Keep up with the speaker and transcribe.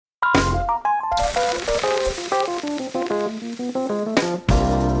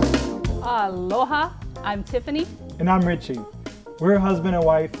Aloha, I'm Tiffany. And I'm Richie. We're husband and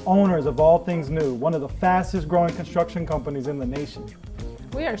wife, owners of All Things New, one of the fastest growing construction companies in the nation.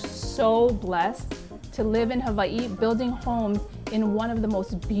 We are so blessed to live in Hawaii, building homes in one of the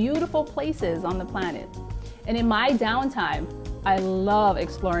most beautiful places on the planet. And in my downtime, I love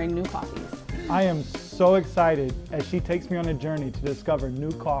exploring new coffees. I am so excited as she takes me on a journey to discover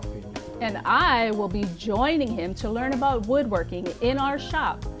new coffee. And I will be joining him to learn about woodworking in our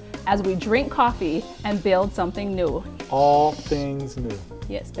shop as we drink coffee and build something new. All Things New.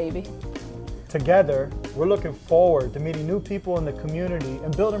 Yes, baby. Together, we're looking forward to meeting new people in the community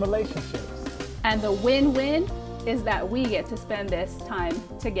and building relationships. And the win-win is that we get to spend this time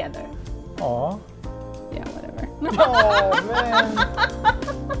together. Aw. Yeah, whatever. Oh, man.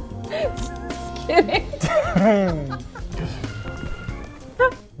 Just kidding.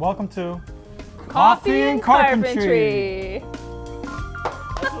 Welcome to Coffee and Carpentry.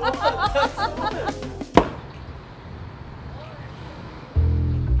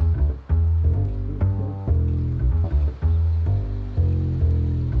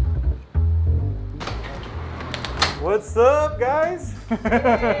 What's up, guys?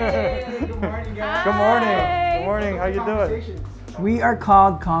 Hey, good morning, guys. Good morning. Hi. Good morning. How you doing? We are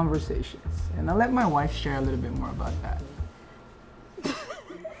called Conversations, and I'll let my wife share a little bit more about that.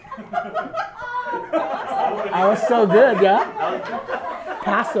 I was so good, yeah?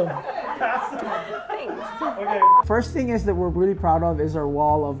 Passive. Thanks. Okay. First thing is that we're really proud of is our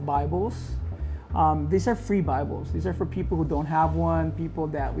wall of Bibles. These are free Bibles. These are for people who don't have one, people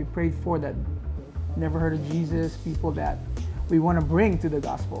that we prayed for that never heard of Jesus, people that we want to bring to the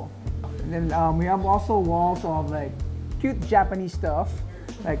gospel. And then we have also walls of like cute Japanese stuff,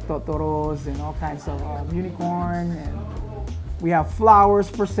 like Totoros and all kinds of unicorn, and we have flowers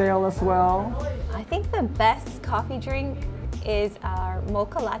for sale as well. I think the best coffee drink is our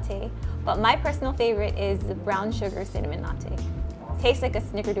mocha latte, but my personal favorite is the brown sugar cinnamon latte. Tastes like a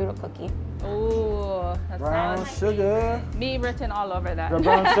snickerdoodle cookie. Ooh, that Brown sounds sugar. me written all over that. The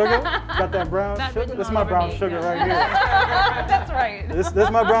brown sugar? Got that brown Not sugar? written This is all my over brown me, sugar no. right here. That's right. This is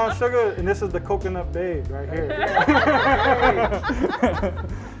my brown sugar, and this is the coconut babe right here.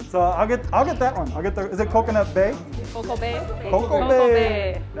 So I'll get that one. I'll get the. Is it coconut bay? Cocoa Bay? Cocoa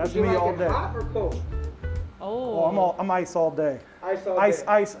bay. That's me all day. Hot or cold? Oh, I'm ice all day. Ice all day.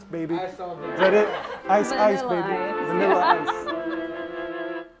 Ice, baby. Ice all day. Is that it? Ice, Vanilla baby. ice. Vanilla ice.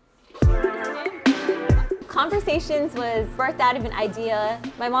 Conversations was birthed out of an idea.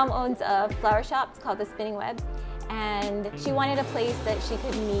 My mom owns a flower shop, it's called The Spinning Web, and she wanted a place that she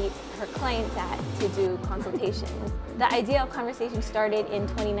could meet her clients at to do consultations. The idea of Conversations started in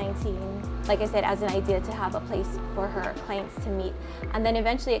 2019, like I said, as an idea to have a place for her clients to meet. And then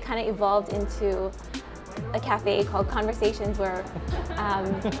eventually it kind of evolved into a cafe called Conversations where,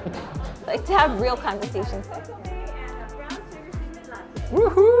 like to have real conversations.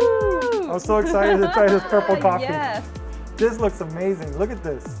 Woohoo! I'm so excited to try this purple coffee. Yes, This looks amazing. Look at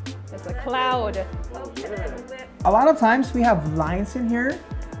this. it's a cloud. A lot of times we have lines in here,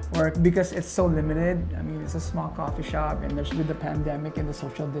 or because it's so limited. I mean, it's a small coffee shop, and there's with the pandemic and the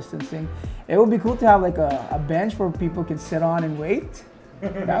social distancing, it would be cool to have like a bench where people can sit on and wait.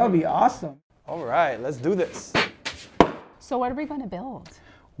 That would be awesome. All right, let's do this. So what are we going to build?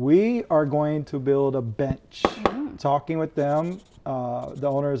 We are going to build a bench. Talking with them, the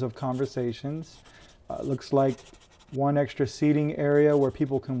owners of Conversations. Looks like one extra seating area where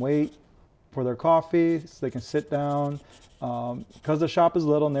people can wait for their coffee, so they can sit down. Because the shop is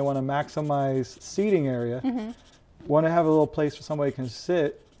little and they want to maximize seating area, want to have a little place where somebody can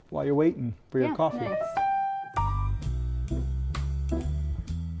sit while you're waiting for your coffee. Nice.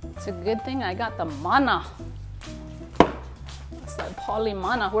 It's a good thing I got the mana. It's like poly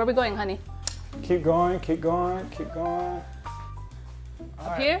mana. Where are we going, honey? Keep going, keep going, keep going.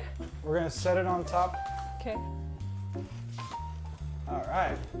 Up here? We're gonna set it on top. Okay. All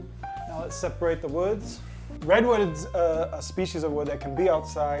right. Now let's separate the woods. Redwood is a species of wood that can be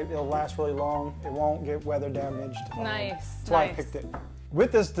outside. It'll last really long. It won't get weather damaged. Nice. That's why I picked it.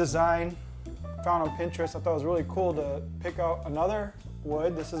 With this design, found on Pinterest, I thought it was really cool to pick out another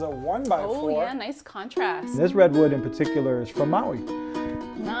wood. This is a 1x4. Oh yeah, nice contrast. This redwood in particular is from Maui.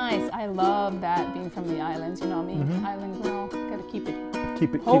 Nice. I love that being from the islands. You know me, island girl. Gotta keep it.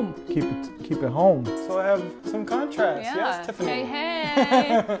 Keep it Home. Keep it home. So I have some contrast. Yeah. Yes, Tiffany.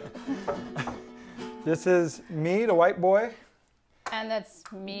 Hey. This is me, the white boy. And that's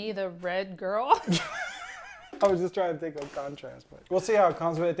me, the red girl. I was just trying to think of contrast, but we'll see how it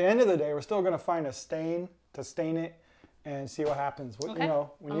comes. But at the end of the day, we're still gonna find a stain to stain it and see what happens. Okay. You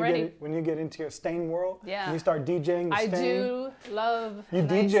know, when I'm you ready. when you get into your stain world, Yeah. and you start DJing the I stain. do love You a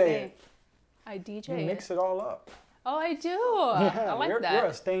nice DJ stain. it. I DJ You it. mix it all up. Oh, I do. Yeah, I like you're that.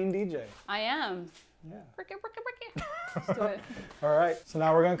 a stain DJ. I am. Yeah. Break it, break it, break it. Let's do it. All right. So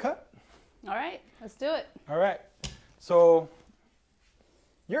now we're gonna cut. All right, let's do it. All right. So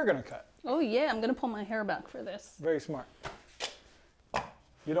you're gonna cut. Oh yeah, I'm gonna pull my hair back for this. Very smart.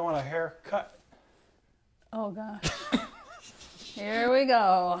 You don't want a hair cut. Oh gosh. Here we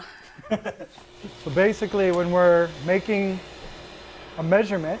go. So basically, when we're making a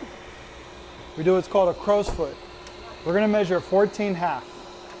measurement, we do what's called a crow's foot. We're gonna measure 14.5.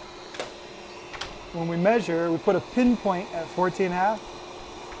 When we measure, we put a pinpoint at 14.5.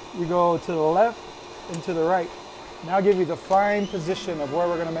 We go to the left and to the right. Now I'll give you the fine position of where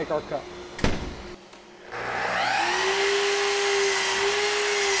we're gonna make our cut.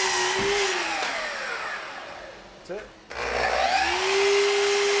 That's it.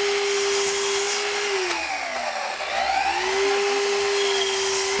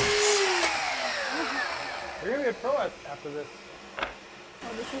 You're gonna be a pro after this. Oh,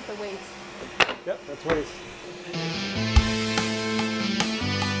 this is the waist. Yep, that's waist.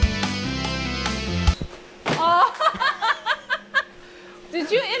 Did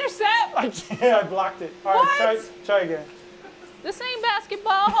you intercept? Yeah, I blocked it. All right, What? try again. This ain't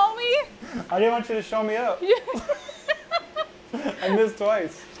basketball, homie. I didn't want you to show me up. I missed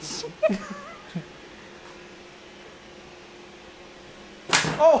twice.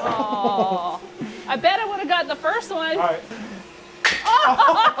 Oh! Oh, I bet I would have got the first one. All right.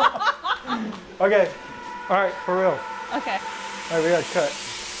 Okay. All right, for real. Okay. All right, we got to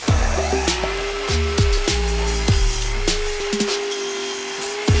cut.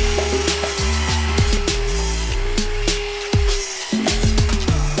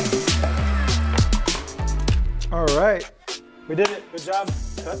 All right. We did it. Good job.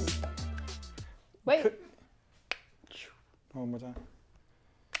 Cut. Wait. One more time.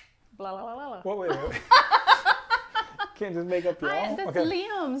 Blah, blah, blah, blah, blah. What? Wait. Can't just make up your own. That's Okay.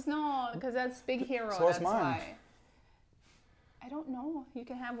 Liam's, no, because that's Big Hero. So what's that's mine? why. I don't know. You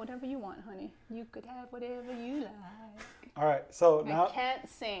can have whatever you want, honey. You could have whatever you like. All right. So now. I can't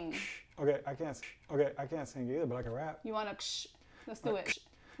sing. Okay, I can't. Okay, I can't sing either, but I can rap. You want to? Let's do it.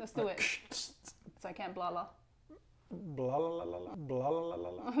 Let's do it. So I can't blah blah. Blah la la la la blah la la la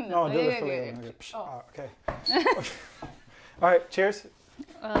la. No, No, do yeah, it for yeah, later. yeah. Okay. Psh, Oh. Okay. All right. Cheers.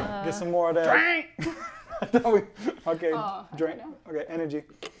 Get some more of that. Drink. Okay. Oh, Drink. I don't Okay. Energy.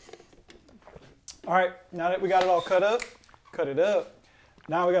 All right. Now that we got it all cut up, cut it up.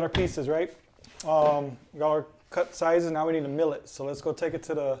 Now we got our pieces, right? We got our cut sizes. Now we need to mill it. So let's go take it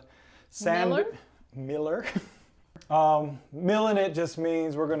to the sand miller. Milling it just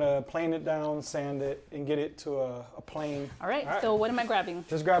means we're gonna plane it down, sand it, and get it to a plane. All right. So what am I grabbing?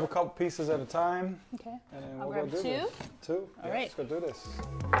 Just grab a couple pieces at a time. Okay. And then I'll we'll grab go do two. this. Two? All Yeah, right. Let's go do this.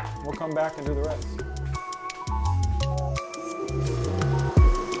 We'll come back and do the rest.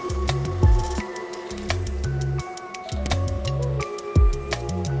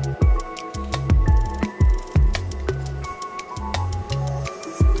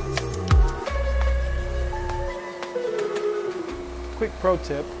 Quick pro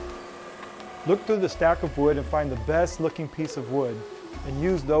tip. Look through the stack of wood and find the best looking piece of wood and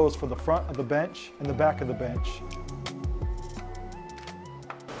use those for the front of the bench and the back of the bench.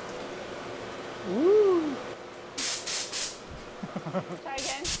 Woo. Try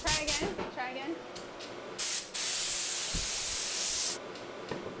again. Try again. Try again.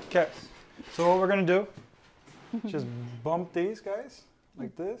 Okay, so what we're gonna do, just bump these guys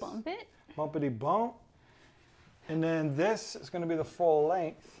like this. Bump it. Bumpity bump. And then this is gonna be the full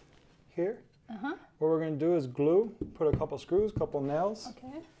length here. What we're gonna do is glue, put a couple screws, couple nails,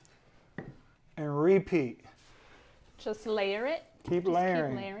 Okay. and repeat. Just layer it. Keep Just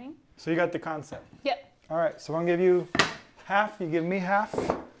layering. Keep layering. So you got the concept. Yep. All right, so I'm gonna give you half, you give me half.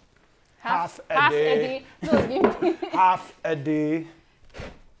 Half a half day. a day. No, give me- Half a D.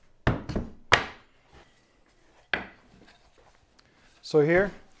 So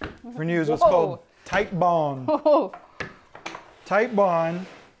here, we're gonna use what's Whoa. called tight bond. Oh, Tight bond,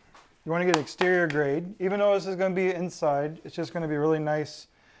 you wanna get exterior grade. Even though this is gonna be inside, it's just gonna be really nice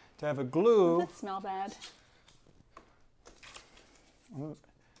to have a glue. does it smell bad? Come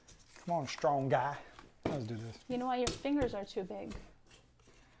on, strong guy. Let's do this. You know why your fingers are too big?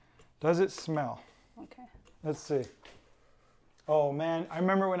 Does it smell? Okay. Let's see. Oh man, I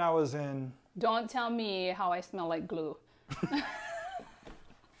remember when I was in, Don't tell me how I smell like glue.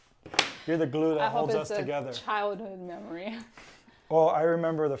 you're the glue I that hope holds it's us a together. childhood memory. Well, I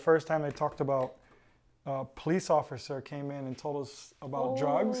remember the first time they talked about a police officer came in and told us about Oh,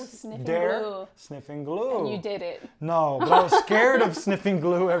 drugs. sniffing Dare, glue. sniffing glue. And you did it. No, but I was scared of sniffing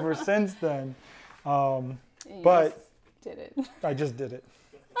glue ever since then. You But just did it. I just did it.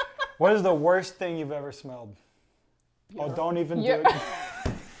 What is the worst thing you've ever smelled? Oh, don't even do it.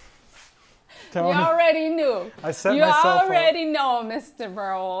 You Don't- already knew. I set You myself up. already know, Mr.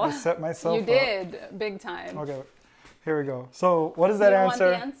 Breaux. I set myself You up. did, big time. Okay, here we go. So what is that you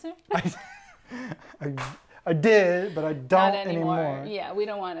answer? Want the answer? I did, but I don't Not anymore. anymore. Yeah, we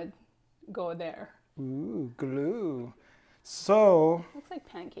don't want to go there. Ooh, glue. So Looks like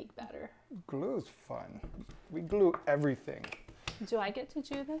pancake batter. glue is fun. We glue everything. Do I get to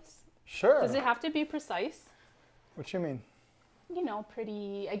do this? Sure. Does it have to be precise? What you mean? You know,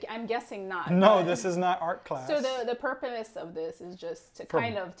 pretty. I'm guessing not. No, but- this is not art class. So the purpose of this is just to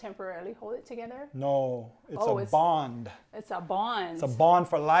kind of temporarily hold it together. No, it's Oh, a it's- bond. It's a bond. It's a bond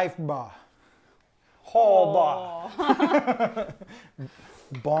for life, ba. Whole ba. Oh.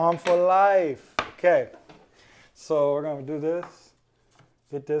 Bond for life. Okay. So we're gonna do this.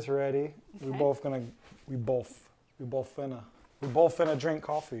 Get this ready. We Okay. both finna drink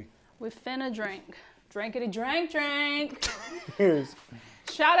coffee. We finna drink. Drinkity drink. Here's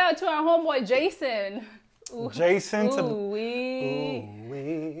Shout out to our homeboy Jason. Ooh. Jason to Ooh-wee.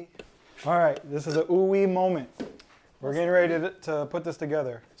 ooh-wee. All right, this is a ooh-wee moment. We're getting ready to put this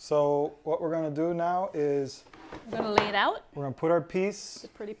together. So what we're gonna do now is We're gonna lay it out. we're gonna put our piece. The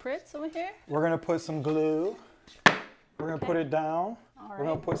pretty Pritz over here. We're gonna put some glue. We're gonna put it down. All We're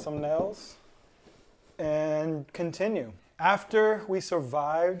gonna right. put some nails and continue. After we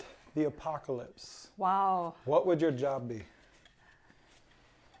survived the apocalypse, Wow. what would your job be?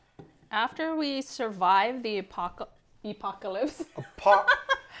 After we survive the apocalypse.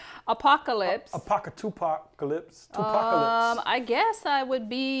 Apocalypse. Apocalypse. I guess I would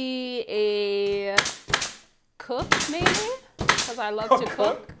be a cook, maybe, because I love to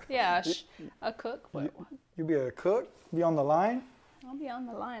cook. Yeah, a cook. But You be a cook? Be on the line? I'll be on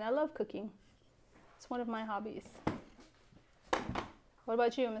the line. I love cooking. It's one of my hobbies. What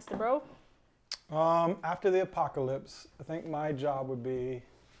about you, Mr. Breaux? After the apocalypse, I think my job would be,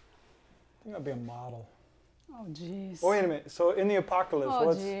 I'd be a model. Oh, jeez. Oh, wait a minute. So in the apocalypse, Oh,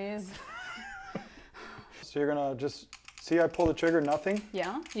 jeez. so you're gonna just, see I pull the trigger, nothing?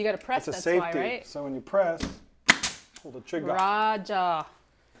 Yeah, you gotta press. It's a That's safety. why, right? So when you press, pull the trigger. Raja.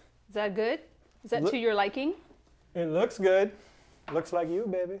 Is that good? Is that to your liking? It looks good. Looks like you,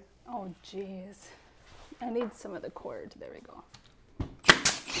 baby. Oh, jeez. I need some of the cord. There we go.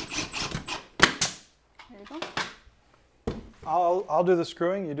 There you go. I'll do the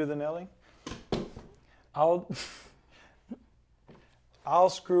screwing. You do the nailing. I'll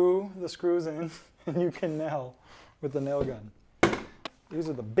screw the screws in, and you can nail with the nail gun. These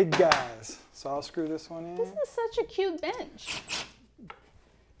are the big guys. So I'll screw this one in. This is such a cute bench.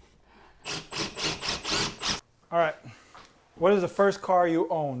 All right. What is the first car you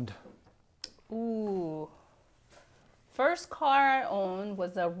owned? Ooh. First car I owned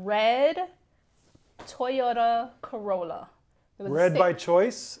was a red Toyota Corolla. It was a Red stick. by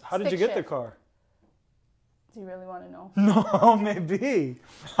choice? How did you stick get the shift. car? Do you really want to know? No, maybe.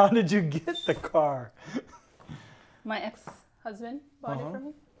 How did you get the car? My ex-husband bought it for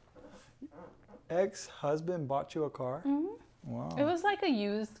me. Ex-husband bought you a car? Mhm. Wow. It was like a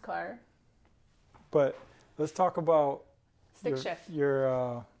used car. But let's talk about Stick shift.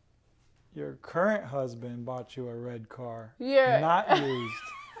 your current husband bought you a red car. Yeah. Not used.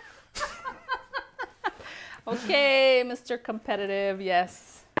 Okay, Mr. Competitive,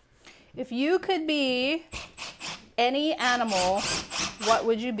 yes. If you could be any animal, what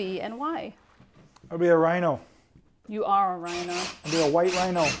would you be and why? I'd be a rhino. You are a rhino. I'd be a white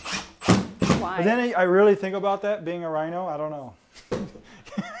rhino. Why? But then I really think about that, being a rhino. I don't know.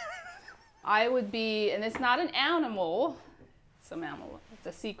 I would be, and it's not an animal, it's a mammal, it's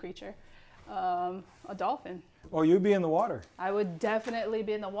a sea creature, a dolphin. Oh, you'd be in the water. I would definitely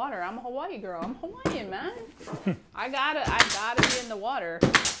be in the water. I'm a Hawaii girl. I'm Hawaiian, man. I gotta be in the water.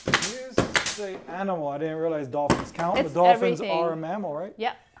 You say animal. I didn't realize dolphins count, It's but dolphins everything. are a mammal, right?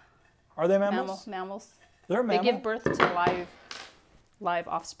 Yep, Are they mammals? mammals. They're They mammals. give birth to live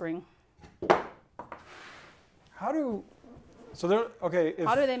offspring. So they're, okay.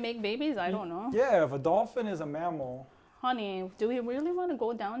 How do they make babies? I don't know. Yeah, if a dolphin is a mammal, Honey, do we really want to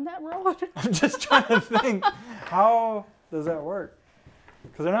go down that road? I'm just trying to think, how does that work?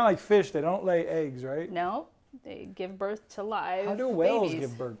 Because they're not like fish, they don't lay eggs, right? No, they give birth to live How do whales babies.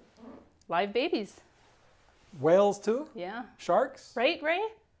 give birth? Live babies. Whales too? Yeah. Sharks? Right, Ray?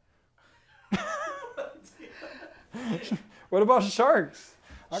 What about sharks?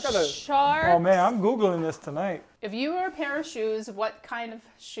 Sharp. Oh man, I'm Googling this tonight. If you were a pair of shoes, what kind of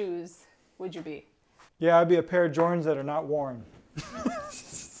shoes would you be? Yeah, I'd be a pair of Jordans that are not worn.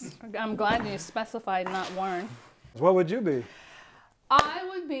 I'm glad you specified not worn. What would you be? I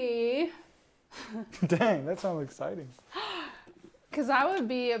would be... Dang, that sounds exciting. Because I would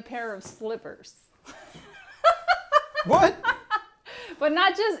be a pair of slippers. What? But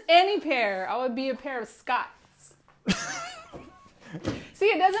not just any pair. I would be a pair of Scots. See,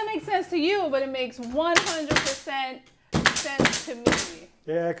 it doesn't make sense to you, but it makes 100% sense to me.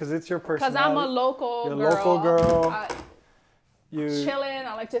 Yeah, because it's your personality. Because I'm a local girl. You're a local girl. Chilling.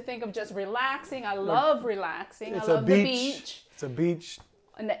 I like to think of just relaxing. I love relaxing. I It's love a the beach. beach. It's a beach.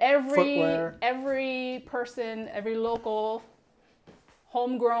 And Footwear. every person, every local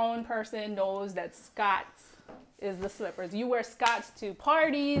homegrown person knows that Scots is the slippers. You wear Scots to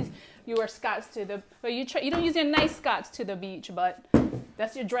parties. You wear Scots to the... Well, you don't use your nice Scots to the beach, but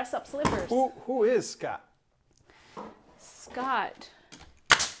that's your dress-up slippers. Who is Scott? Scott.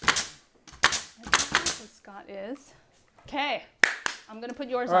 I don't know who Scott is. Okay. I'm going to put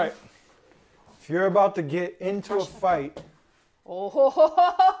yours All right. If you're about to get into a fight... Oh, ho, ho,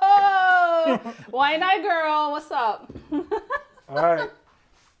 ho, ho. Why not, girl? What's up? All right.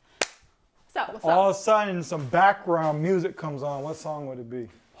 What's All up? of a sudden, some background music comes on. What song would it be?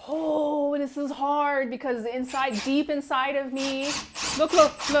 Oh, this is hard because deep inside of me. Look,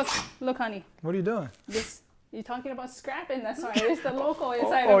 honey. What are you doing? You're talking about scrapping. That's right. It's the local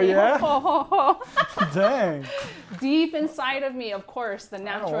inside Oh, of me. yeah? Ho, ho, ho, ho. Dang. Deep inside of me, of course, the I don't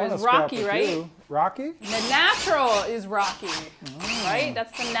natural wanna is scrap Rocky, with right? you. Rocky? The natural is Rocky, right?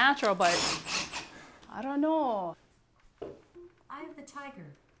 That's the natural, but I don't know. Eye of the Tiger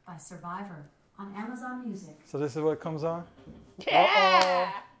by Survivor on Amazon Music. So this is what comes on?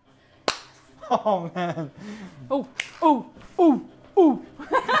 Yeah. Oh, man. Ooh, ooh, ooh, ooh.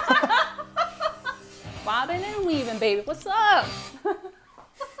 Bobbing and weaving, baby. What's up?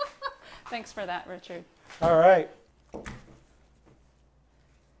 Thanks for that, Richard. All right.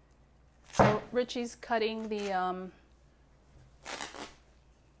 So Richie's cutting the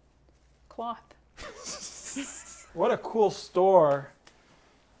cloth. What a cool store,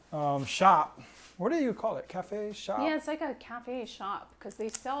 shop. What do you call it? Cafe shop? Yeah, it's like a cafe shop because they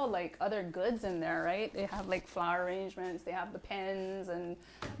sell like other goods in there, right? They have like flower arrangements, they have the pens and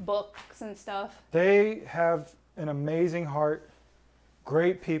books and stuff. They have an amazing heart,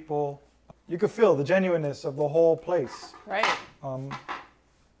 great people. You could feel the genuineness of the whole place. Right.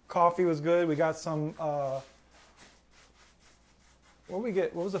 Coffee was good. We got some, what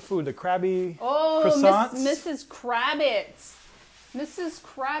was the food? The Krabby croissants? Mrs. Kravitz. Mrs.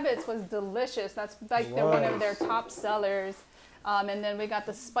 Kravitz was delicious. That's like one of their top sellers. And then we got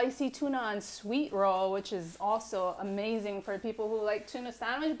the spicy tuna and sweet roll, which is also amazing for people who like tuna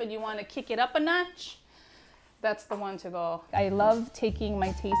sandwich, but you want to kick it up a notch. That's the one to go. I love taking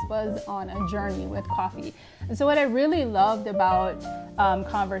my taste buds on a journey with coffee. And so what I really loved about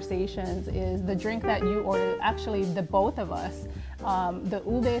Conversations is the drink that you ordered, actually the both of us, the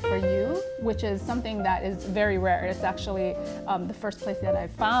ube for you, which is something that is very rare. It's actually the first place that I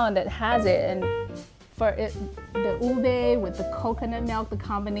found that has it. And for it, the ube with the coconut milk, the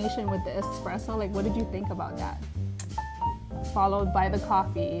combination with the espresso, like what did you think about that? Followed by the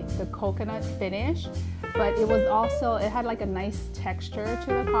coffee, the coconut finish, but it was also, it had like a nice texture to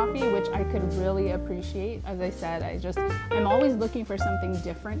the coffee, which I could really appreciate. As I said, I'm always looking for something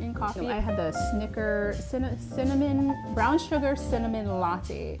different in coffee. I had the Snicker brown sugar cinnamon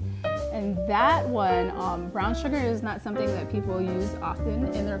latte. And that one, brown sugar is not something that people use often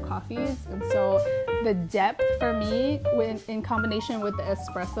in their coffees. And so the depth for me, in combination with the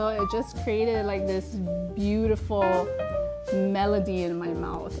espresso, it just created like this beautiful melody in my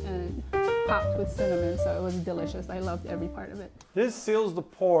mouth and popped with cinnamon, so it was delicious. I loved every part of it. This seals the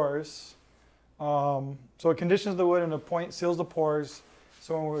pores. So it conditions the wood and the point seals the pores.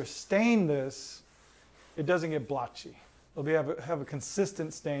 So when we stain this, it doesn't get blotchy. It'll have a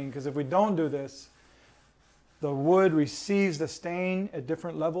consistent stain, because if we don't do this, the wood receives the stain at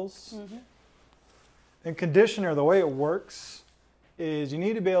different levels. Mm-hmm. And conditioner, the way it works is you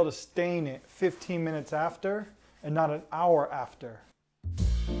need to be able to stain it 15 minutes after and not an hour after.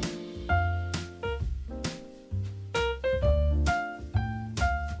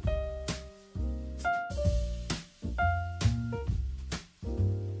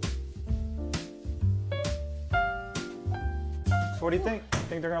 So what do you think?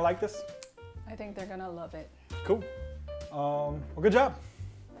 Think they're gonna like this? I think they're gonna love it. Cool. Well, good job.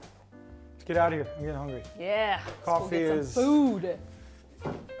 Let's get out of here. I'm getting hungry. Yeah. Coffee is food.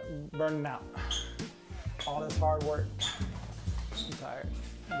 Burning out. All this hard work. I'm tired.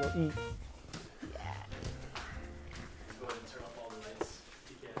 Go eat. Go ahead and turn off all the lights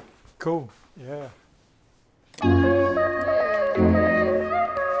if you can. Cool. Yeah.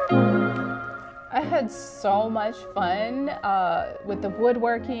 I had so much fun with the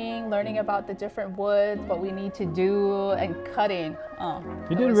woodworking, learning about the different woods, what we need to do, and cutting. Oh,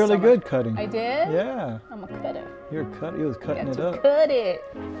 You did really good cutting. I did? Yeah. I'm a cutter. You was cutting Got it to up. cut it.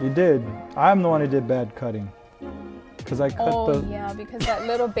 You did. I'm the one who did bad cutting. Because I cut Oh, yeah, because that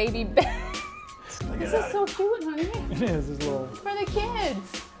little baby bench. This is so cute, honey. It is, this little... For the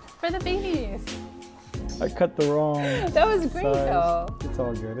kids, for the babies. I cut the wrong That was great, size. though. It's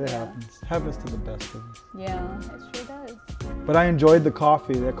all good. It happens. Happens to the best of us. Yeah, it sure does. But I enjoyed the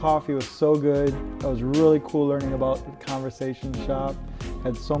coffee. The coffee was so good. It was really cool learning about the conversation shop.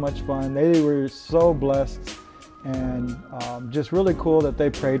 Had so much fun. They were so blessed, and just really cool that they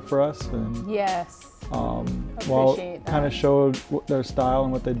prayed for us, and Yes. well, kind of showed their style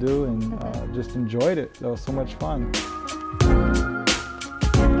and what they do, and just enjoyed it. That was so much fun.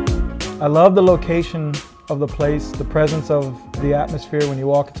 I love the location of the place, the presence of the atmosphere when you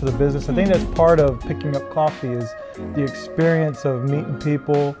walk into the business. I think that's part of picking up coffee, is the experience of meeting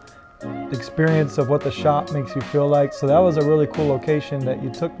people, the experience of what the shop makes you feel like. So that was a really cool location that you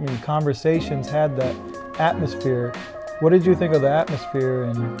took me. Conversations had that atmosphere. What did you think of the atmosphere?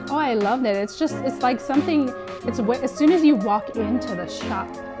 And Oh, I loved it. It's like something, as soon as you walk into the shop,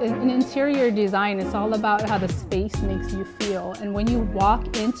 in interior design, it's all about how the space makes you feel. And when you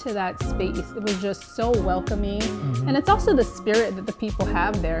walk into that space, it was just so welcoming. And it's also the spirit that the people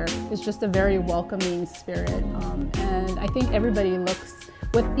have there. It's just a very welcoming spirit. And I think everybody looks,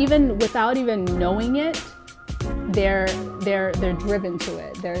 without even knowing it, they're driven to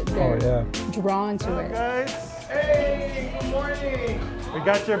it. They're drawn to it. guys, hey, good morning. We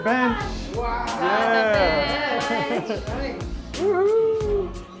got your bench. Wow. Yeah.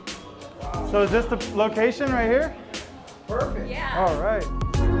 Woo. So is this the location right here? Perfect. Yeah. All right.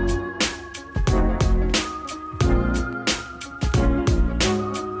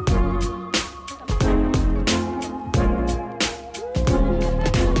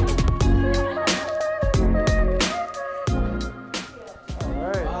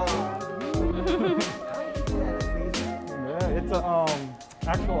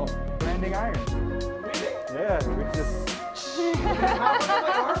 Actual branding iron. Yeah, we just.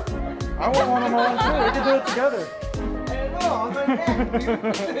 I want one on my own too. We can do it together.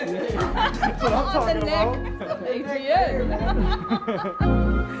 That's what I'm talking about.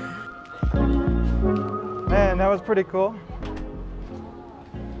 Man, that was pretty cool.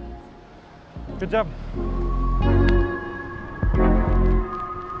 Good job.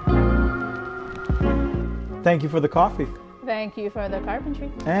 Thank you for the coffee. Thank you for the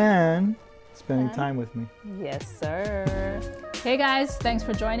carpentry. And spending time with me. Yes, sir. Hey guys, thanks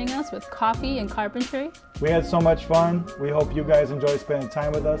for joining us with Coffee and Carpentry. We had so much fun. We hope you guys enjoy spending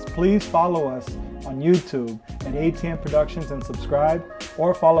time with us. Please follow us on YouTube at ATN Productions and subscribe,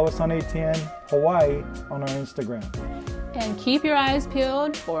 or follow us on ATN Hawaii on our Instagram. And keep your eyes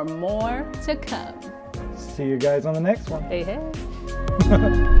peeled for more to come. See you guys on the next one. Hey, hey.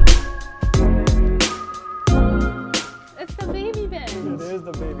 It's the baby bench. It is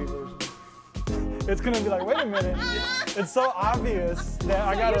the baby version. It's gonna be like, wait a minute. It's so obvious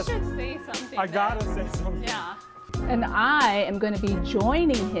that You should say something. I gotta say something. Yeah. And I am going to be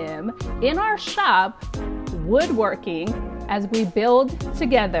joining him in our shop, woodworking, as we build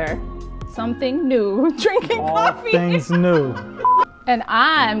together something new, drinking coffee. All things new. And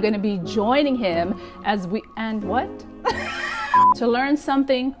I'm going to be joining him as we, and what? To learn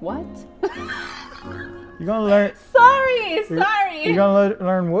something, what? You're gonna learn. Sorry. You're gonna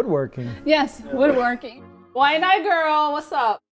learn woodworking. Yes, woodworking. Why not, girl? What's up?